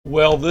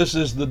Well, this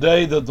is the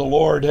day that the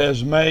Lord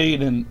has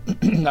made, and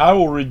I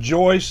will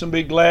rejoice and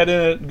be glad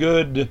in it.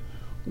 Good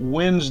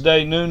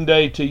Wednesday,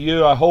 noonday to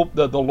you. I hope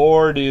that the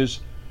Lord is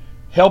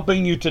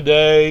helping you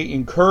today,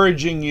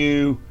 encouraging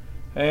you,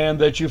 and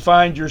that you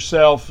find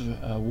yourself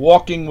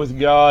walking with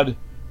God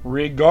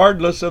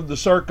regardless of the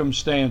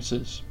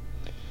circumstances.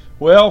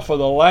 Well, for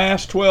the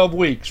last 12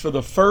 weeks, for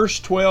the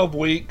first 12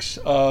 weeks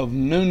of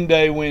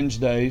Noonday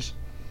Wednesdays,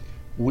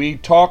 we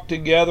talked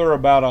together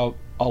about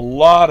a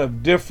lot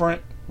of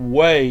different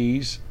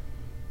ways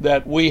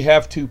that we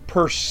have to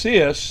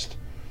persist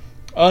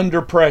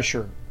under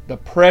pressure, the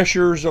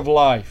pressures of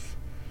life,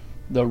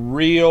 the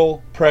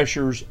real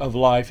pressures of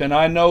life. And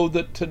I know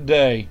that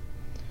today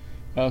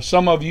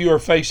some of you are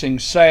facing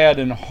sad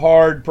and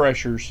hard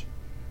pressures,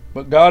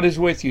 but God is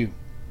with you,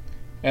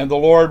 and the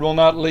Lord will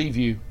not leave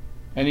you,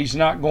 and He's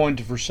not going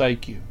to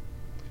forsake you.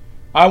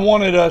 I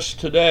wanted us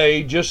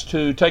today just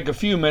to take a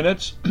few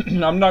minutes.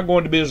 I'm not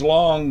going to be as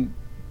long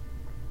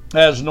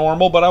as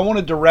normal, but I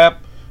wanted to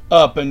wrap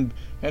up and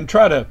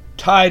try to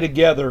tie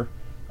together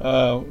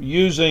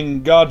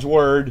using God's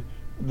Word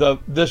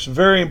this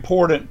very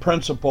important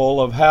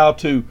principle of how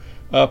to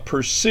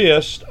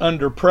persist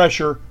under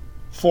pressure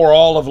for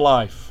all of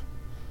life.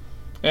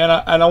 And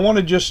I want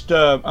to just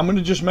I'm going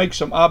to just make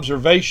some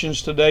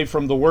observations today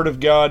from the Word of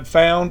God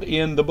found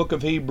in the book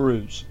of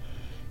Hebrews.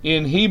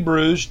 In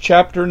Hebrews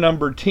chapter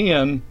number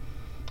 10,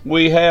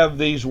 we have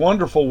these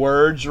wonderful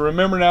words.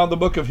 Remember now, the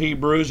book of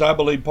Hebrews, I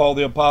believe Paul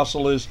the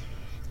Apostle is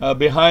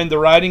behind the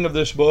writing of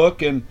this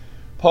book, and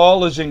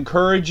Paul is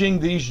encouraging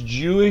these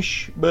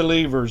Jewish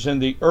believers in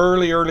the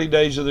early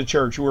days of the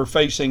church who were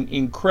facing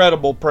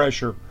incredible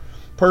pressure,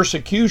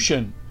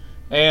 persecution,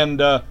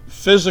 and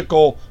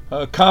physical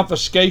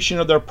confiscation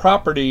of their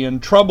property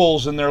and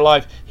troubles in their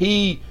life.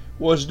 He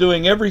was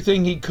doing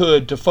everything he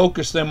could to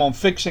focus them on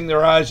fixing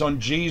their eyes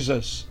on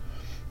Jesus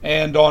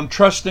and on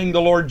trusting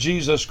the Lord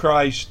Jesus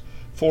Christ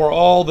for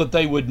all that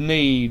they would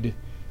need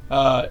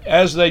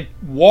as they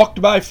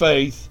walked by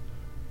faith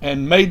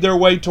and made their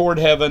way toward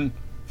heaven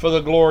for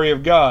the glory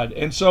of God.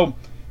 And so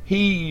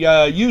he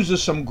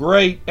uses some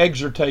great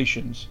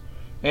exhortations.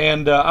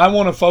 And I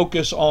want to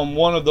focus on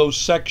one of those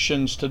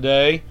sections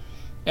today.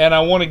 And I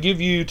want to give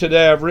you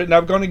today,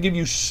 I'm going to give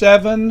you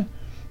 7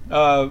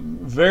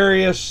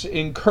 various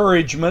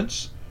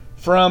encouragements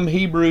from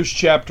Hebrews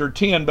chapter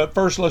 10. But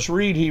first, let's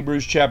read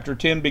Hebrews chapter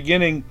 10,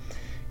 beginning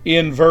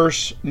in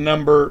verse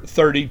number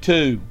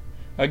 32.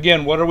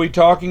 Again, what are we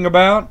talking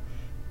about?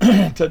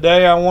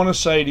 Today I want to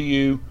say to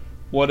you,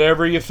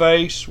 whatever you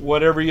face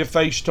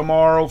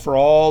tomorrow for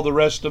all the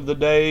rest of the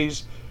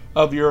days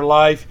of your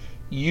life,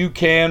 you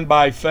can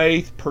by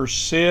faith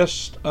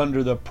persist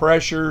under the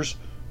pressures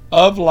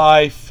of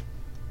life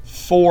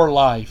for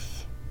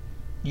life.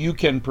 You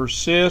can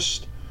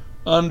persist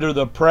under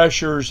the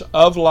pressures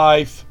of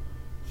life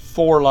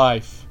for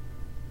life.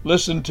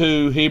 Listen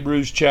to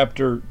Hebrews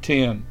chapter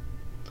 10.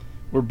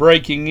 We're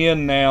breaking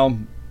in now.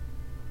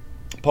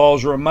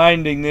 Paul's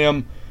reminding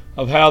them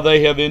of how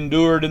they have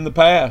endured in the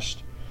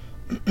past.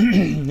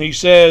 He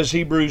says,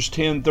 Hebrews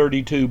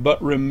 10:32,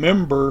 "But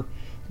remember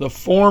the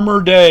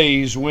former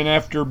days when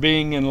after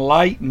being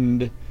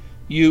enlightened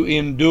you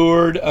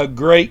endured a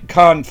great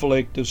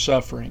conflict of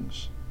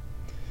sufferings,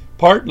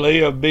 partly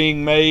of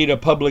being made a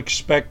public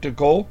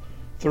spectacle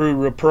through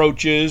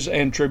reproaches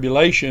and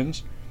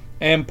tribulations,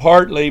 and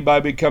partly by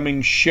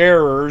becoming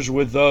sharers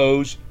with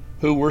those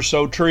who were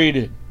so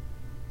treated.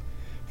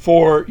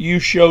 For you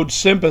showed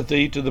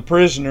sympathy to the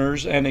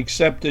prisoners and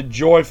accepted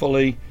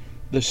joyfully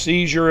the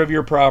seizure of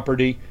your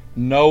property,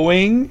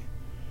 knowing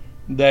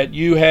that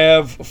you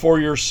have for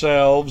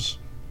yourselves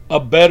a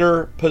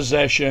better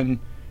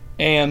possession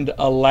and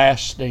a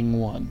lasting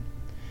one."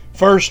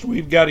 First,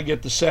 we've got to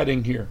get the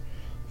setting here.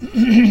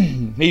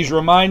 He's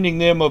reminding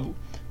them of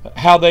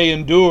how they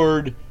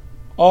endured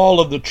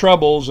all of the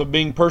troubles of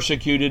being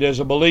persecuted as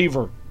a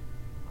believer.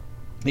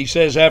 He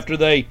says after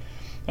they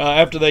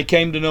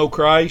came to know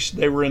Christ,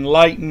 they were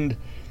enlightened.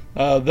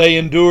 They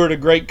endured a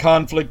great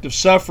conflict of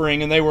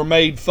suffering, and they were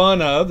made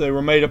fun of. They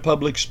were made a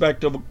public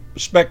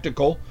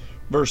spectacle.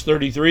 Verse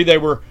 33, they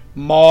were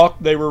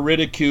mocked, they were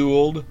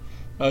ridiculed,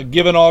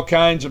 given all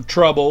kinds of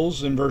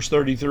troubles in verse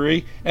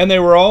 33, and they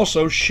were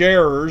also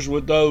sharers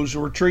with those who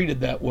were treated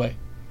that way.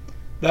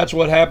 That's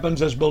what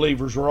happens as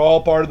believers. We're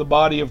all part of the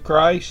body of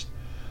Christ.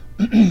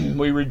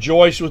 We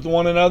rejoice with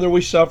one another,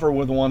 we suffer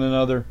with one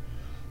another.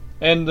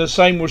 And the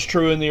same was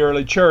true in the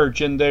early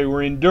church, and they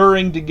were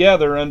enduring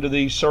together under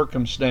these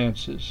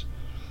circumstances.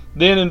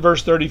 Then in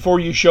verse 34,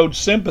 you showed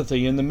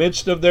sympathy in the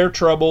midst of their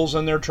troubles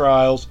and their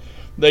trials.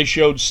 They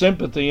showed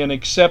sympathy and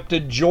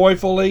accepted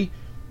joyfully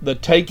the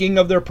taking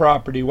of their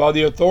property. While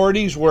the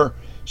authorities were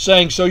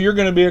saying, so you're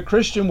going to be a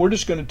Christian, we're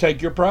just going to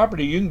take your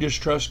property. You can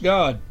just trust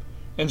God.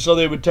 And so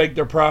they would take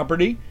their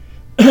property,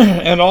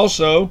 and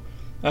also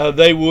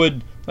they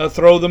would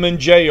throw them in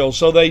jail.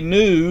 So they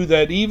knew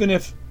that even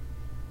if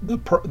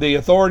the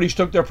authorities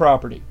took their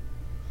property,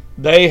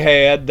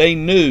 they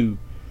knew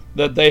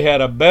that they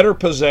had a better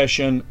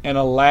possession and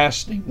a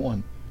lasting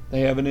one.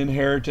 They have an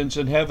inheritance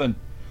in heaven.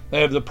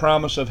 They have the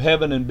promise of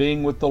heaven and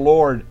being with the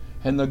Lord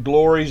and the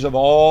glories of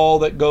all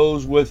that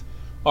goes with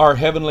our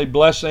heavenly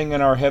blessing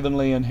and our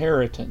heavenly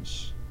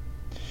inheritance.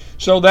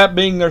 So that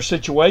being their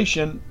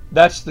situation,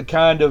 that's the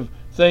kind of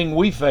thing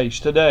we face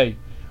today.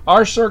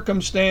 Our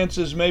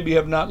circumstances maybe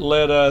have not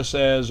led us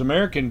as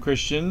American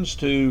Christians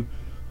to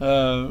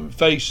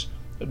face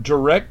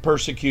direct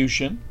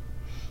persecution,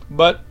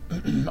 but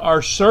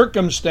our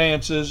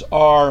circumstances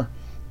are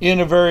in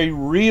a very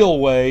real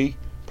way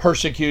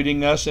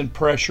persecuting us and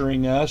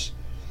pressuring us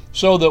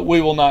so that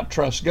we will not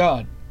trust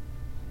God.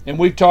 And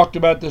we've talked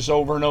about this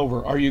over and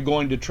over. Are you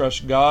going to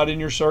trust God in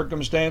your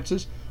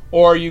circumstances,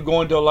 or are you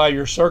going to allow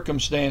your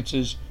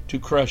circumstances to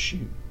crush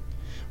you?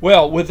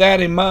 Well, with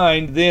that in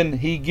mind, then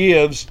he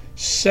gives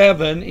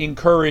 7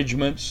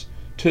 encouragements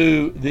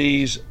to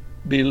these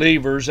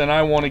believers, and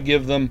I want to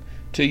give them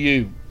to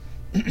you.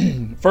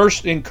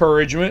 First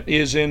encouragement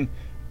is in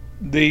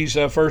these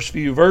first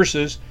few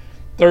verses,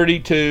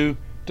 32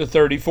 to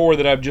 34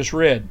 that I've just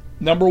read.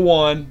 Number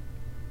 1,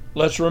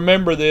 let's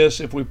remember this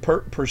if we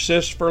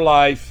persist for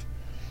life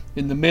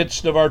in the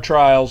midst of our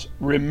trials.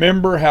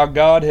 Remember how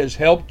God has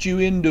helped you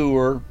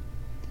endure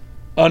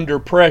under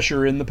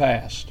pressure in the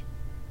past.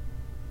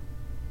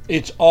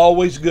 It's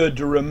always good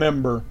to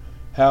remember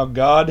how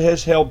God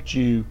has helped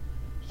you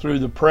through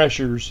the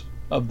pressures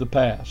of the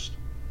past.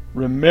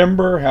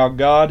 Remember how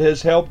God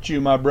has helped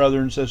you, my brother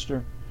and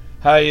sister,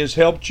 how He has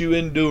helped you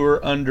endure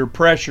under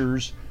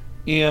pressures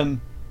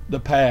in the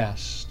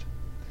past.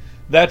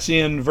 That's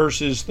in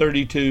verses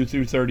 32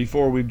 through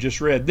 34 we've just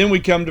read. Then we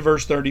come to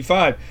verse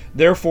 35.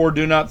 Therefore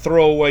do not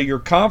throw away your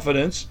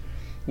confidence,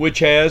 which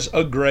has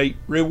a great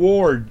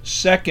reward.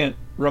 Second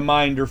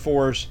reminder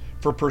for us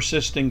for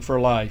persisting for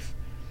life.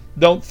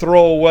 Don't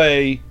throw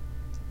away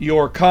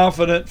your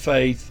confident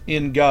faith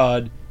in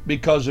God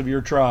because of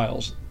your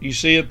trials. You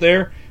see it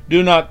there?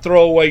 Do not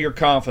throw away your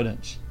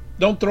confidence.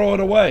 Don't throw it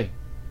away.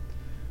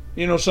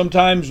 You know,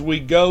 sometimes we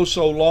go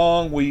so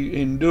long, we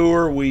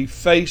endure, we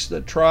face the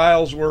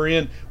trials we're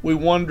in, we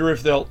wonder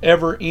if they'll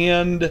ever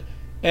end,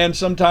 and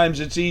sometimes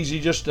it's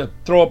easy just to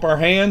throw up our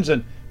hands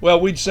and, well,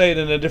 we'd say it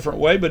in a different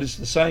way, but it's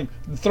the same.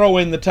 Throw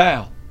in the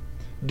towel.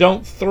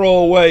 Don't throw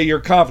away your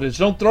confidence.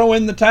 Don't throw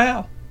in the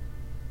towel.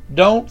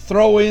 Don't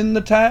throw in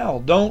the towel.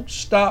 Don't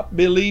stop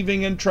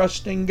believing and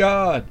trusting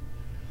God.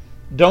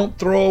 Don't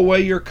throw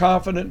away your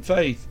confident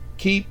faith.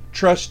 Keep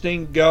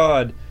trusting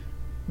God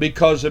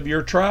because of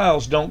your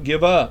trials. Don't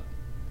give up.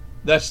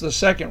 That's the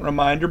second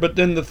reminder. But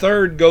then the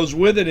third goes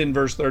with it in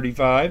verse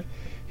 35.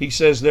 He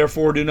says,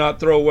 therefore do not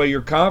throw away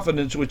your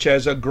confidence, which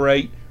has a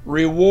great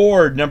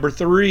reward. Number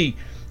 3,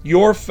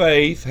 your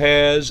faith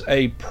has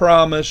a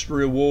promised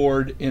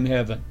reward in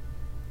heaven.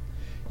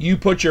 You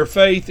put your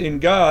faith in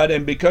God,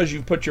 and because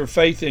you've put your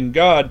faith in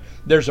God,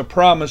 there's a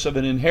promise of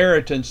an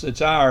inheritance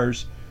that's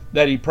ours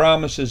that He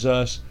promises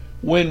us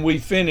when we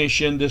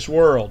finish in this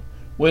world,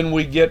 when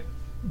we get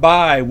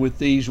by with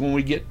these, when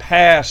we get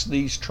past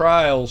these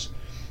trials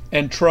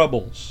and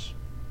troubles.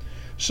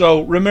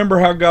 So remember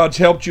how God's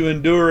helped you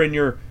endure in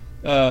your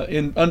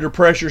under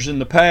pressures in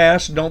the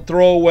past. Don't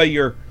throw away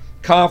your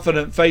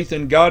confident faith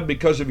in God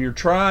because of your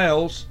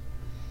trials.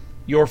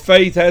 Your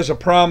faith has a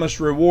promised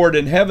reward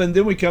in heaven.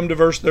 Then we come to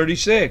verse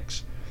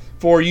 36.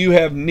 For you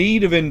have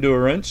need of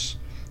endurance,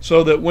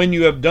 so that when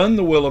you have done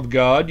the will of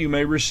God, you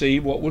may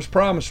receive what was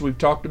promised. We've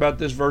talked about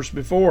this verse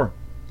before.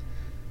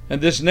 And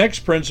this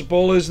next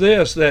principle is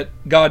this, that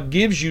God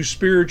gives you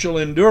spiritual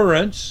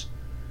endurance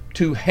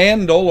to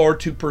handle or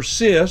to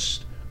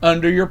persist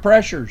under your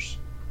pressures.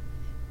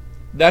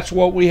 That's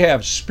what we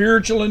have,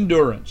 spiritual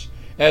endurance.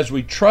 As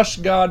we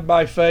trust God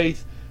by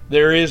faith,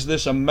 there is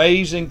this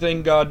amazing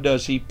thing God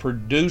does. He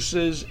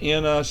produces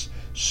in us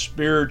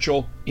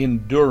spiritual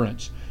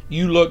endurance.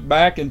 You look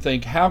back and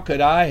think, how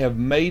could I have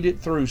made it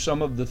through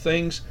some of the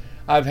things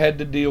I've had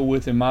to deal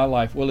with in my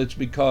life? Well, it's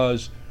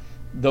because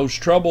those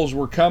troubles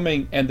were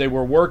coming and they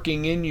were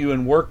working in you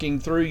and working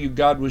through you.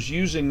 God was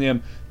using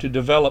them to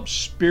develop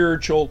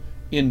spiritual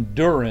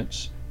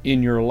endurance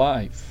in your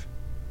life.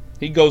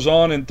 He goes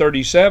on in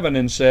 37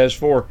 and says,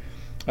 for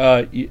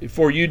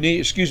you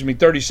need,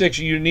 36,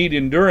 you need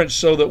endurance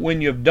so that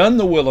when you've done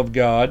the will of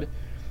God,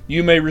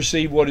 you may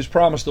receive what is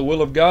promised. The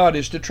will of God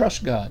is to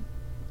trust God.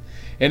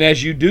 And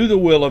as you do the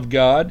will of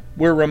God,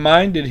 we're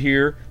reminded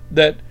here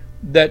that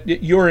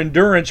your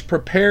endurance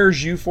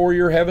prepares you for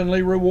your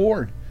heavenly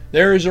reward.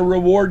 There is a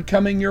reward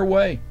coming your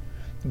way.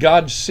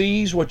 God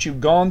sees what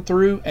you've gone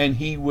through, and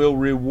He will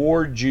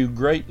reward you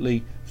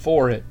greatly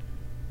for it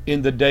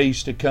in the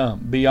days to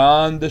come,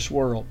 beyond this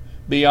world,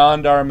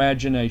 beyond our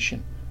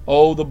imagination.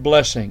 Oh, the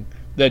blessing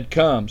that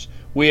comes.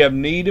 We have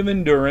need of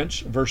endurance,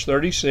 verse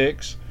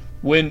 36,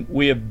 when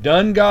we have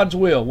done God's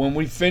will, when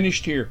we've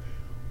finished here,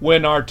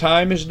 when our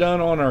time is done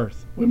on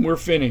earth, when we're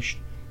finished,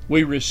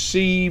 we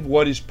receive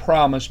what is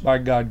promised by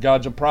God.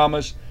 God's a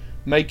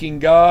promise-making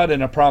God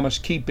and a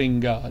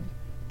promise-keeping God.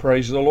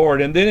 Praise the Lord.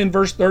 And then in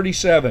verse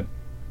 37,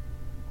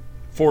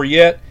 for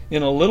yet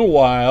in a little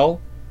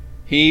while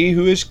He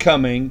who is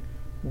coming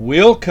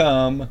will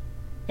come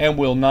and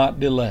will not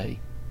delay.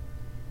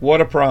 What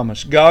a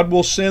promise. God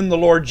will send the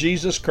Lord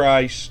Jesus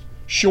Christ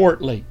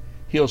shortly.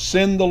 He'll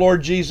send the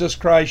Lord Jesus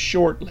Christ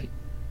shortly.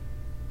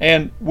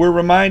 And we're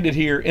reminded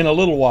here, in a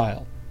little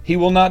while. He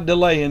will not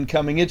delay in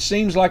coming. It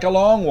seems like a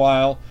long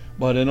while,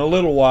 but in a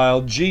little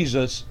while,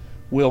 Jesus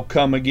will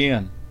come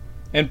again.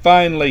 And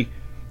finally,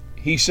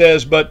 he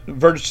says, but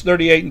verse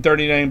 38 and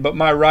 39, but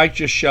my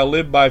righteous shall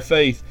live by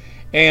faith,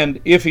 and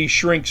if he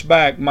shrinks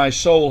back, my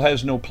soul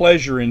has no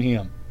pleasure in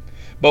him.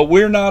 But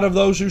we're not of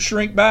those who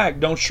shrink back.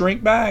 Don't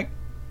shrink back.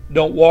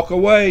 Don't walk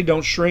away.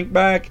 Don't shrink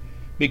back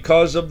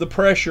because of the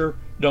pressure.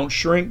 Don't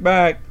shrink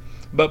back,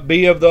 but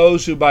be of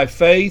those who by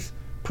faith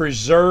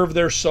preserve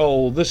their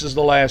soul. This is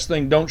the last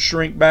thing. Don't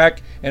shrink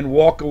back and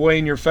walk away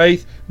in your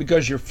faith,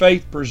 because your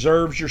faith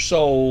preserves your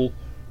soul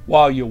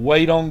while you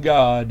wait on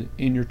God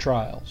in your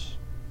trials.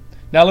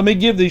 Now let me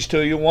give these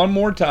to you one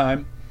more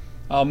time.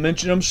 I'll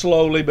mention them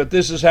slowly, but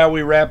this is how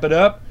we wrap it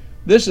up.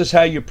 This is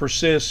how you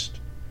persist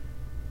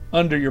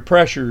under your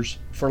pressures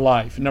for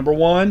life. Number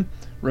one,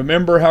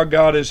 remember how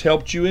God has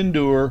helped you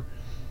endure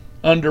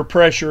under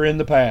pressure in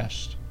the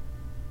past.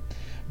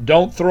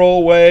 Don't throw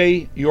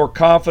away your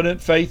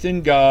confident faith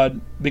in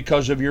God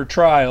because of your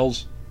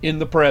trials in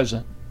the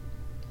present.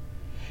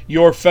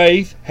 Your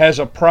faith has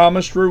a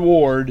promised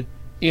reward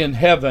in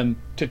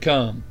heaven to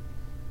come.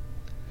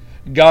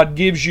 God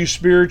gives you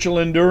spiritual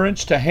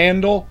endurance to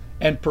handle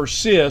and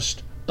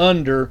persist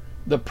under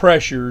the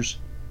pressures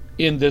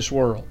in this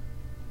world.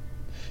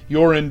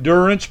 Your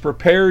endurance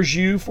prepares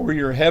you for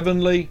your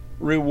heavenly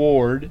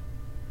reward.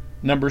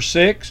 Number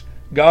 6,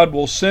 God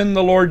will send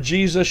the Lord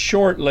Jesus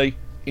shortly.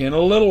 In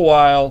a little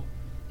while,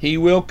 He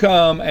will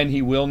come and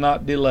He will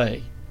not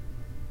delay.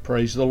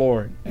 Praise the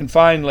Lord. And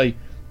finally,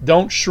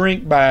 don't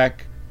shrink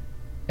back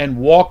and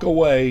walk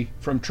away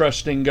from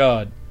trusting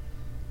God.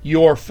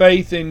 Your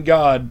faith in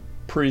God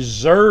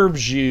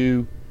preserves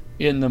you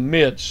in the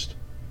midst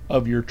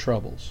of your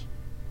troubles.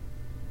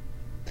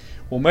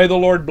 Well, may the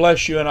Lord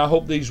bless you, and I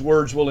hope these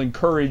words will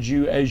encourage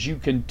you as you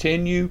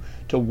continue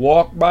to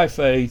walk by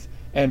faith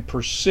and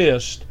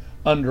persist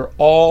under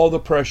all the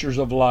pressures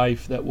of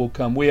life that will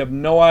come. We have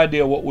no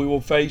idea what we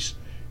will face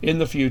in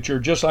the future,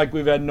 just like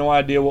we've had no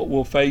idea what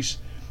we'll face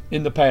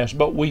in the past.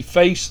 But we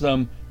face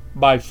them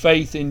by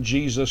faith in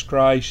Jesus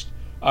Christ,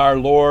 our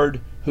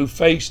Lord, who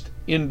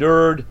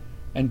endured,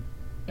 and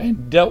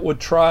dealt with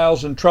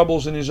trials and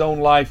troubles in His own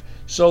life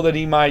so that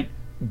He might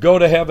go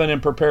to heaven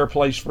and prepare a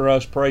place for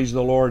us. Praise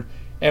the Lord.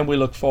 And we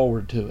look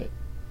forward to it.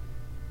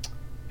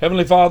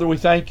 Heavenly Father, we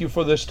thank You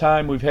for this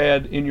time we've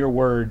had in Your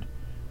Word.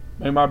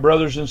 May my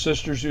brothers and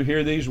sisters who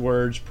hear these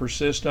words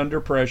persist under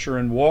pressure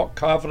and walk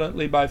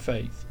confidently by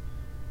faith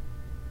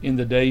in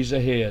the days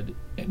ahead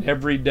and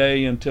every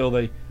day until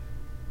they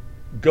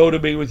go to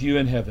be with You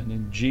in heaven.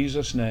 In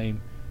Jesus'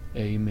 name,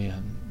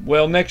 amen.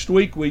 Well, next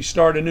week we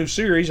start a new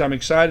series. I'm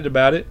excited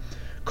about it,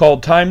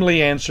 called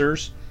Timely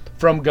Answers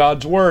from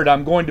God's Word.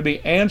 I'm going to be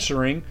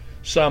answering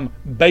some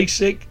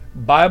basic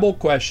Bible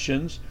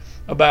questions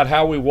about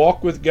how we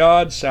walk with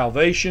God,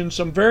 salvation,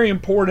 some very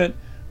important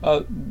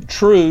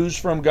truths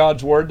from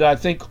God's Word that I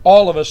think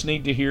all of us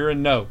need to hear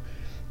and know.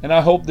 And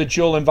I hope that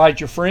you'll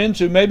invite your friends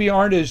who maybe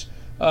aren't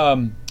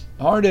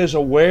as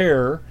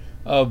aware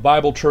of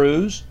Bible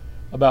truths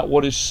about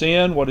what is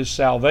sin, what is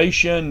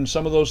salvation, and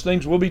some of those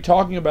things. We'll be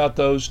talking about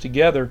those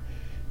together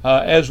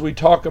as we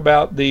talk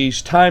about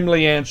these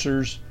timely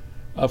answers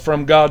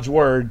from God's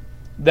Word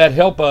that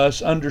help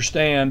us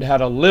understand how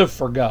to live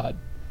for God.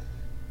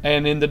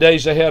 And in the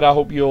days ahead, I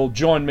hope you'll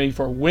join me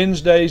for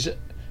Wednesday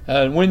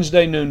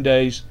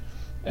noondays.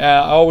 I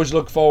always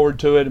look forward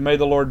to it, and may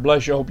the Lord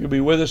bless you. I hope you'll be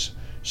with us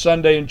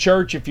Sunday in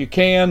church if you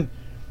can,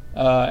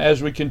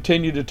 as we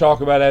continue to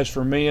talk about As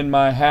for Me and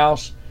My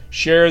House.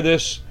 Share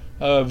this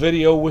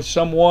video with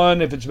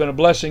someone if it's been a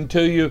blessing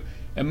to you,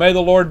 and may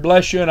the Lord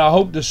bless you, and I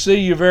hope to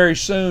see you very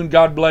soon.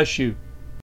 God bless you.